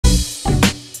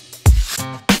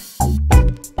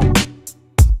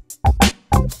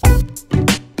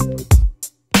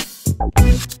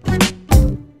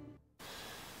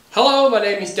Hello, my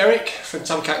name is Derek from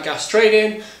Tomcat Gas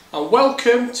Trading and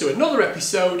welcome to another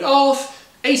episode of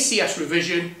ACS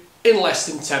revision in less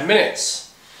than 10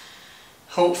 minutes.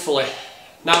 Hopefully.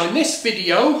 Now in this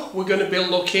video we're going to be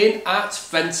looking at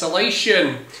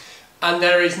ventilation, and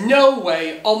there is no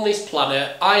way on this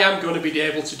planet I am going to be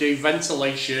able to do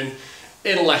ventilation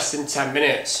in less than 10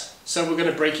 minutes. So we're going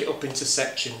to break it up into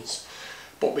sections.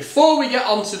 But before we get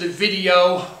on to the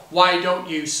video, why don't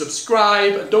you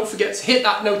subscribe and don't forget to hit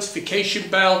that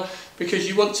notification bell, because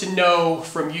you want to know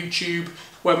from YouTube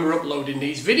when we're uploading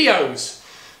these videos.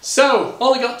 So,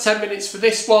 only got 10 minutes for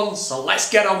this one, so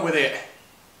let's get on with it.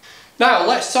 Now,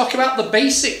 let's talk about the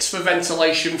basics for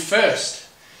ventilation first.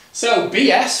 So,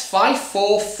 BS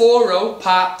 5440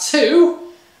 Part 2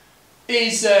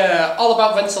 is all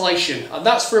about ventilation, and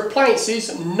that's for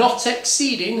appliances not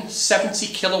exceeding 70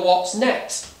 kilowatts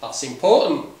net. That's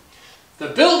important. The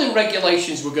building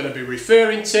regulations we're going to be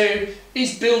referring to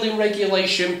is building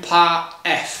regulation Part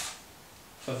F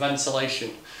for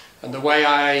ventilation, and the way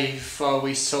I've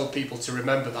always told people to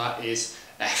remember that is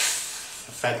F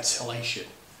for ventilation.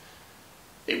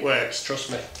 It works,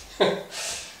 trust me.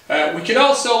 We can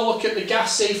also look at the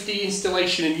gas safety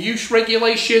installation and use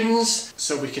regulations,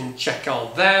 so we can check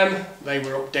on them. They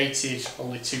were updated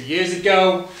only 2 years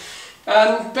ago.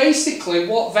 And basically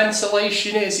what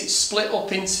ventilation is, it's split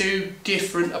up into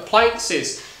different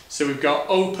appliances. So we've got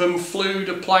open flued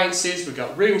appliances, we've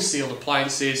got room sealed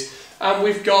appliances, and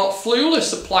we've got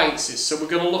flueless appliances. So we're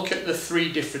going to look at the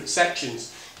three different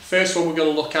sections. First one we're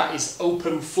going to look at is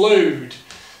open flued.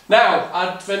 Now,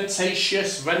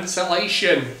 advantageous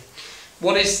ventilation.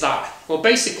 What is that? Well,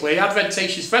 basically,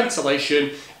 advantageous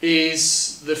ventilation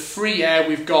is the free air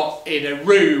we've got in a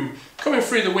room, coming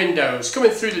through the windows,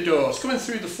 coming through the doors, coming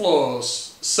through the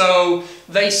floors. So,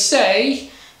 they say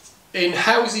in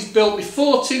houses built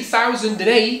before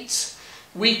 2008,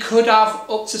 we could have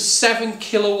up to 7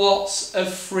 kilowatts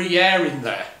of free air in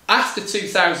there. After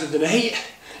 2008,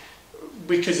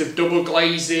 because of double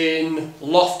glazing,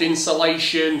 loft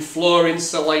insulation, floor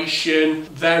insulation,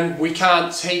 then we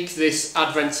can't take this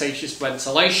advantageous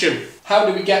ventilation. How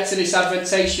do we get to this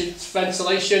advantageous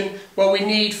ventilation? Well, we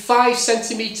need 5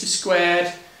 centimetres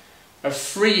squared of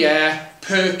free air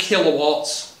per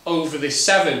kilowatt over this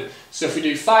 7. So if we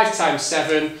do 5 times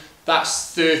 7,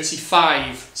 that's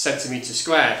 35 centimetres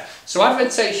squared. So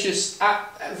advantageous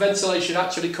ventilation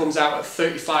actually comes out at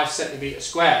 35 centimetres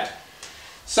squared.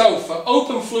 So for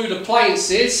open fluid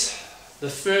appliances, the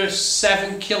first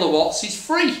 7 kilowatts is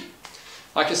free.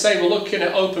 Like I say, we're looking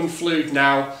at open fluid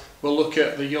now, we'll look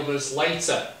at the others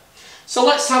later. So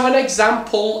let's have an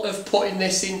example of putting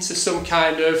this into some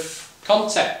kind of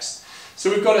context.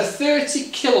 So we've got a 30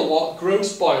 kilowatt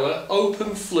gross boiler,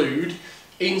 open fluid,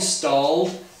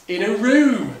 installed in a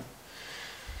room.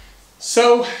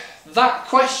 So that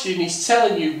question is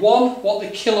telling you, 1, what the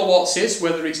kilowatts is,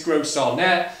 whether it's gross or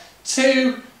net,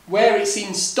 2, where it's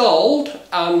installed,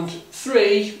 and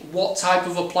 3, what type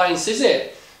of appliance is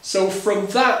it. So from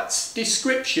that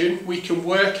description we can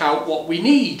work out what we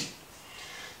need.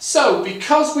 So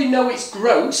because we know it's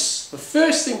gross, the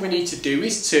first thing we need to do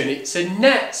is turn it to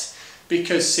net,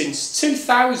 because since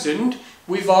 2000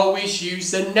 we've always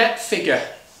used the net figure.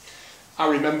 I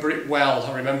remember it well,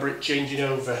 I remember it changing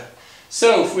over.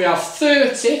 So if we have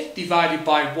 30 divided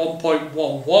by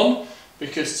 1.11,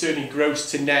 because turning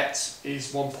gross to net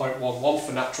is 1.11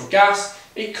 for natural gas,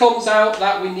 it comes out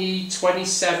that we need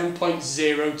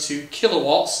 27.02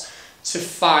 kilowatts to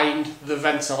find the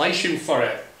ventilation for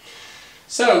it.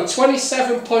 So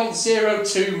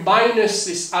 27.02 minus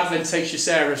this advantageous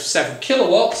air of 7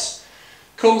 kilowatts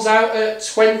comes out at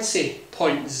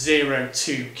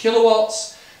 20.02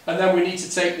 kilowatts, and then we need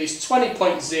to take this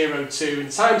 20.02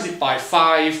 and times it by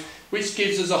 5, which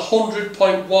gives us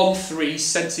 100.13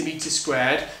 centimetres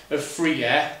squared of free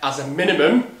air as a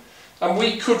minimum, and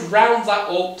we could round that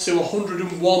up to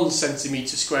 101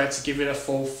 centimetres squared to give it a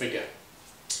full figure.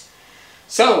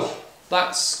 So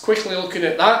that's quickly looking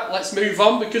at that. Let's move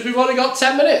on because we've only got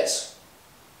 10 minutes.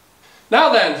 Now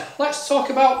then, let's talk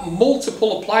about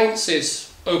multiple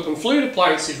appliances, open fluid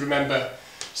appliances, remember.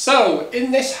 So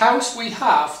in this house we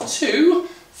have 2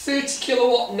 30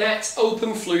 kilowatt net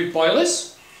open fluid boilers.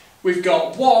 We've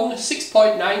got 1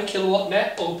 6.9 kilowatt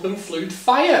net open fluid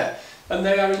fire, and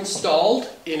they are installed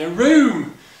in a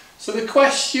room. So the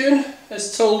question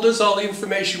has told us all the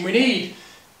information we need.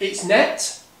 It's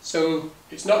net, so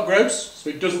it's not gross,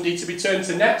 so it doesn't need to be turned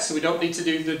to net, so we don't need to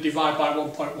do the divide by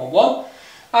 1.11,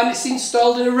 and it's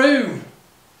installed in a room.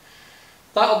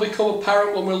 That'll become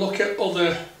apparent when we look at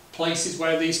other places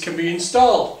where these can be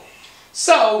installed.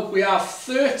 So we have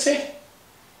 30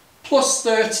 plus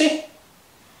 30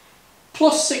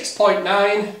 plus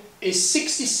 6.9 is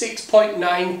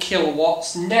 66.9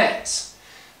 kilowatts net.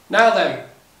 Now then,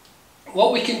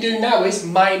 what we can do now is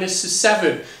minus the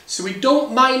 7. So we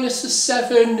don't minus the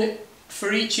 7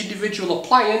 for each individual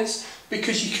appliance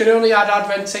because you can only add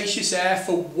advantageous air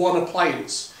for one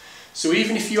appliance. So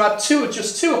even if you had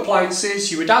just two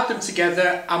appliances, you would add them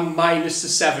together and minus the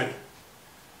 7.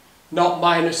 Not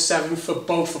minus 7 for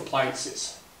both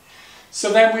appliances.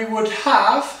 So then we would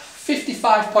have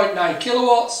 55.9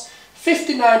 kilowatts,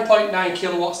 59.9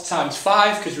 kilowatts times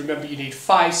 5, because remember you need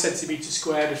 5 centimetres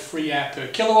squared of free air per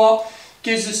kilowatt,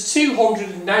 gives us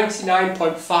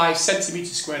 299.5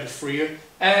 centimetres squared of free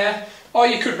air, or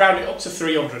you could round it up to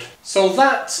 300. So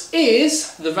that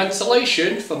is the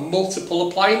ventilation for multiple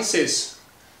appliances.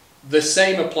 The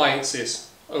same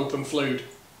appliances, open flued.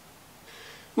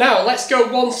 Now let's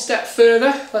go one step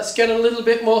further, let's get a little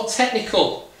bit more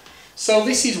technical. So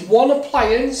this is one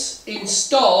appliance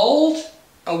installed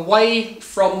away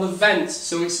from the vent,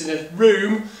 so it's in a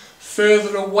room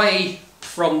further away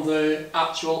from the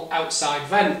actual outside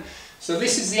vent. So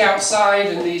this is the outside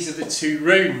and these are the two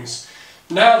rooms.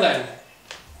 Now then,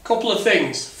 a couple of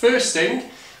things. First thing,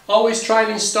 always try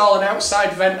and install an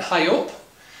outside vent high up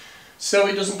so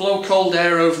it doesn't blow cold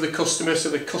air over the customer, so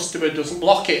the customer doesn't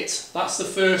block it. That's the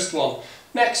first one.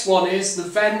 Next one is the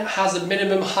vent has a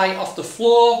minimum height off the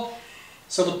floor,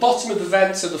 so the bottom of the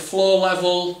vent to the floor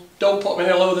level, don't put them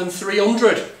any lower than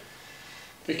 300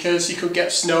 because you could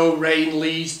get snow, rain,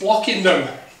 leaves blocking them.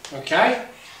 Okay?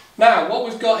 Now what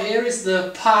we've got here is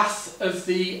the path of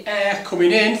the air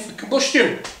coming in for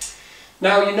combustion.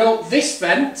 Now you know this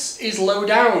vent is low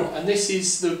down and this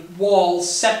is the wall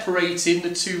separating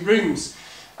the two rooms,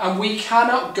 and we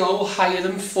cannot go higher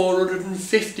than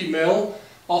 450mm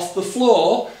off the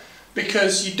floor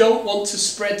because you don't want to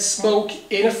spread smoke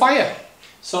in a fire.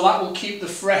 So that will keep the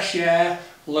fresh air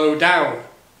low down.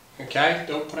 Okay,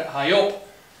 don't put it high up,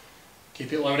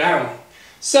 keep it low down.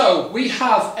 So we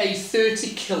have a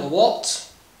 30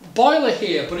 kilowatt boiler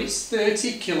here, but it's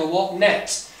 30 kilowatt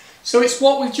net. So it's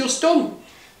what we've just done.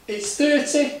 It's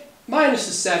 30 minus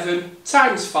the 7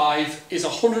 times 5 is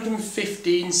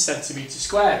 115 centimetres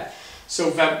squared.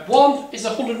 So vent 1 is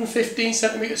 115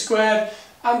 centimetres squared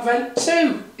and vent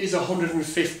 2 is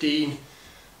 115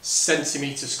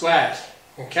 centimetres squared.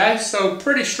 Okay, so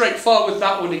pretty straightforward with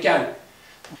that one again.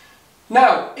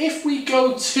 Now, if we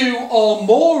go 2 or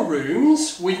more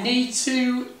rooms, we need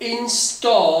to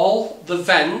install the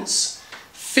vents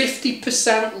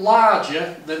 50%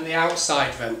 larger than the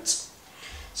outside vent.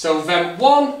 So vent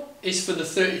 1 is for the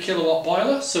 30 kilowatt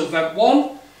boiler, so vent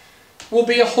 1 will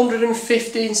be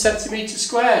 115 centimetres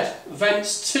squared.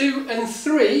 Vents 2 and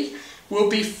 3 will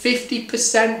be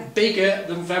 50% bigger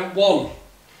than vent 1.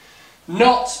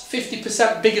 Not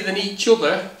 50% bigger than each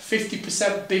other,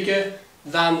 50% bigger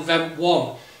than vent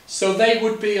 1. So they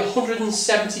would be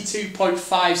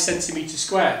 172.5 centimetres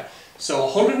squared. So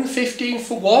 115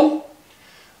 for 1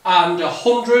 and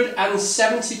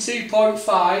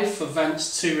 172.5 for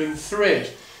vents 2 and 3.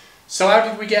 So how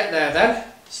did we get there then?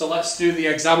 So let's do the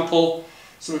example.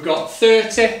 So we've got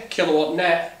 30 kilowatt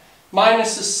net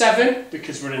minus the 7,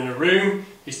 because we're in a room,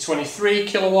 is 23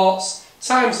 kilowatts,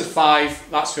 times the 5,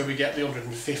 that's where we get the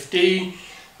 115.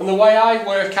 And the way I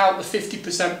work out the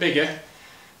 50% bigger,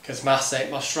 because maths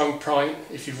ain't my strong point,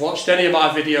 if you've watched any of my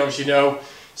videos you know,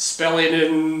 spelling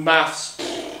and maths.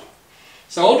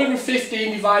 So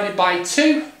 115 divided by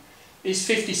 2 is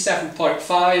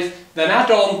 57.5, then add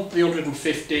on the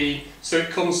 115, so it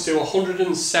comes to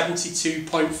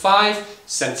 172.5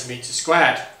 centimetres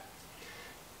squared.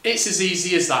 It's as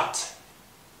easy as that.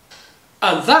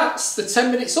 And that's the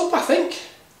 10 minutes up, I think.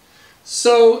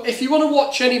 So if you want to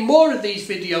watch any more of these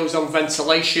videos on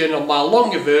ventilation on my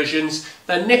longer versions,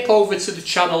 then nip over to the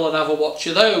channel and have a watch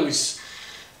of those.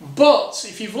 But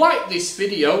if you've liked this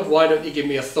video, why don't you give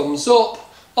me a thumbs up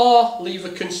or leave a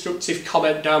constructive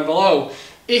comment down below.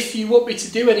 If you want me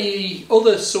to do any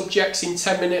other subjects in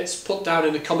 10 minutes, put down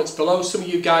in the comments below. Some of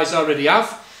you guys already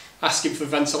have, asking for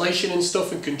ventilation and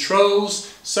stuff and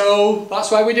controls, so that's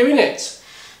why we're doing it.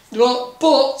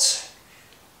 But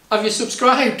have you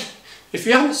subscribed? If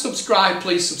you haven't subscribed,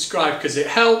 please subscribe because it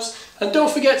helps, and don't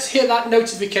forget to hit that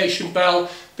notification bell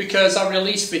because I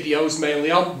release videos mainly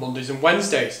on Mondays and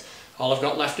Wednesdays. All I've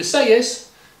got left to say is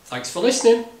thanks for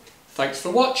listening, thanks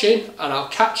for watching, and I'll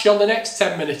catch you on the next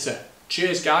 10 minuter.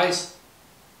 Cheers guys.